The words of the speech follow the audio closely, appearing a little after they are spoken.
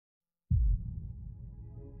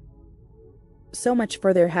So much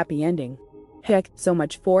for their happy ending. Heck, so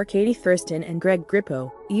much for Katie Thurston and Greg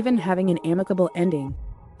Grippo, even having an amicable ending.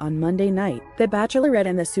 On Monday night, the Bachelorette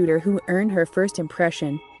and the suitor who earned her first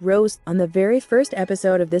impression, Rose, on the very first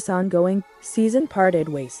episode of this ongoing season parted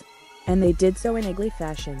ways. And they did so in ugly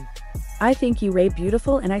fashion. I think you were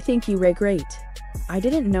beautiful and I think you were great. I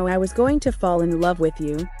didn't know I was going to fall in love with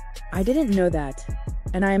you. I didn't know that.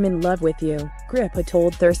 And I am in love with you, Grippo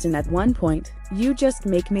told Thurston at one point. You just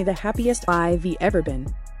make me the happiest I've ever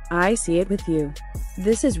been. I see it with you.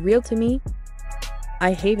 This is real to me.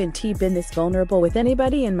 I haven't been this vulnerable with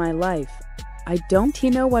anybody in my life. I don't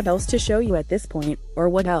know what else to show you at this point, or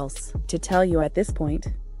what else to tell you at this point.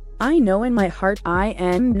 I know in my heart I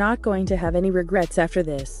am not going to have any regrets after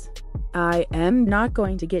this. I am not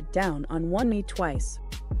going to get down on one knee twice.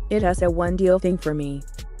 It has a one deal thing for me.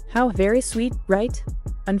 How very sweet, right?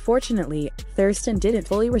 Unfortunately, Thurston didn't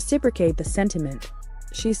fully reciprocate the sentiment.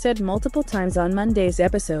 She said multiple times on Monday's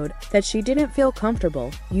episode that she didn't feel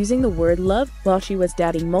comfortable using the word love while she was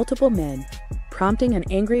dating multiple men, prompting an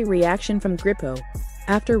angry reaction from Grippo.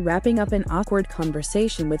 After wrapping up an awkward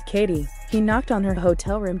conversation with Katie, he knocked on her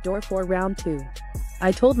hotel room door for round 2.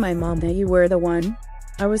 I told my mom that you were the one.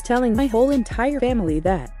 I was telling my whole entire family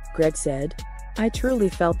that, Greg said. I truly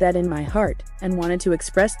felt that in my heart and wanted to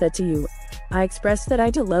express that to you. I expressed that I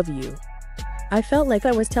do love you. I felt like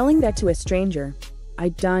I was telling that to a stranger. I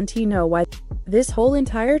don't know why. This whole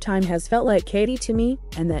entire time has felt like Katie to me,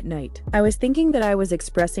 and that night, I was thinking that I was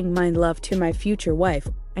expressing my love to my future wife,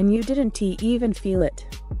 and you didn't even feel it.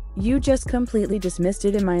 You just completely dismissed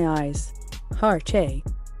it in my eyes. Harsh, eh?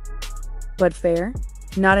 But fair?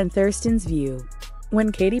 Not in Thurston's view.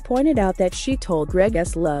 When Katie pointed out that she told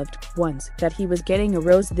Greg's loved ones that he was getting a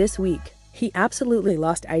rose this week, he absolutely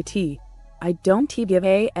lost it. I don't give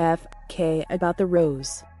a f**k about the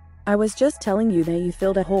rose. I was just telling you that you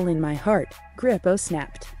filled a hole in my heart, Grippo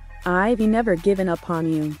snapped. I've never given up on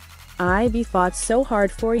you. I've fought so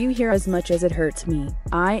hard for you here as much as it hurts me.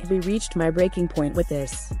 I've reached my breaking point with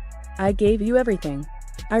this. I gave you everything.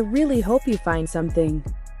 I really hope you find something.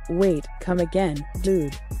 Wait, come again,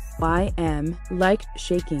 dude. I am, like,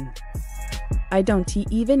 shaking. I don't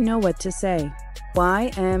even know what to say.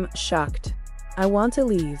 I am shocked. I want to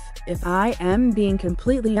leave, if I am being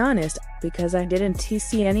completely honest, because I didn't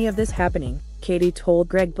see any of this happening, Katie told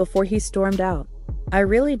Greg before he stormed out. I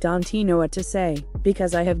really don't know what to say,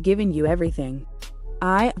 because I have given you everything.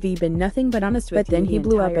 I've been nothing but honest with you. But then he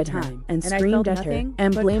blew up at her and screamed at her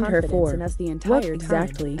and blamed her for what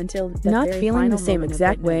exactly? Not feeling the same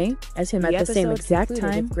exact way as him at the same exact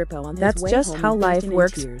time? That's just how life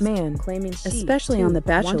works, man. Especially on The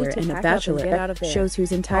Bachelor and The Bachelorette, shows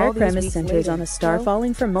whose entire premise centers on a star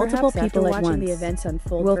falling for multiple people at once.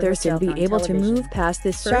 Will Thurston be able to move past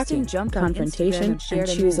this shocking confrontation and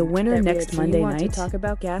choose a winner next Monday night?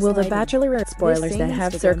 Will The Bachelorette spoilers that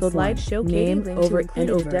have circled live name over and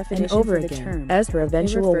over again as her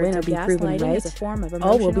eventual winner be proven right?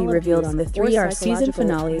 All will be revealed on the 3-hour season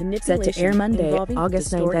finale set to air Monday,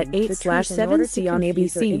 August 9th at 8/7 on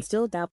ABC.